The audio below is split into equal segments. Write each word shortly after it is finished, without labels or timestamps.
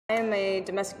I am a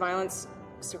domestic violence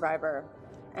survivor,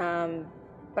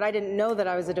 but I didn't know that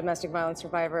I was a domestic violence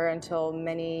survivor until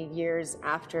many years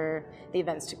after the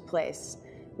events took place,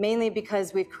 mainly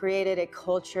because we've created a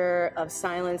culture of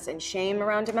silence and shame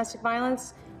around domestic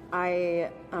violence. I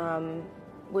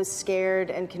was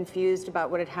scared and confused about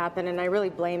what had happened, and I really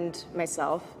blamed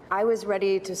myself. I was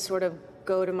ready to sort of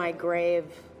go to my grave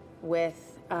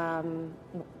with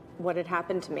what had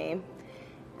happened to me,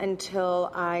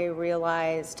 until I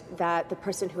realized that the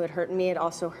person who had hurt me had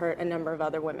also hurt a number of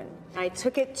other women. I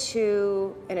took it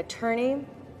to an attorney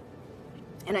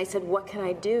and I said, what can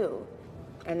I do?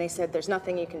 And they said, there's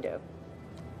nothing you can do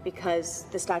because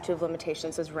the statute of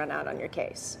limitations has run out on your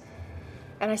case.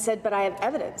 And I said, but I have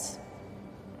evidence.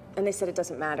 And they said, it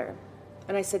doesn't matter.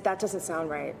 And I said, that doesn't sound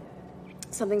right.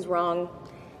 Something's wrong.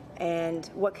 And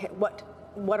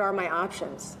what are my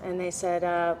options? And they said,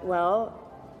 well,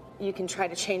 you can try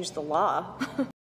to change the law.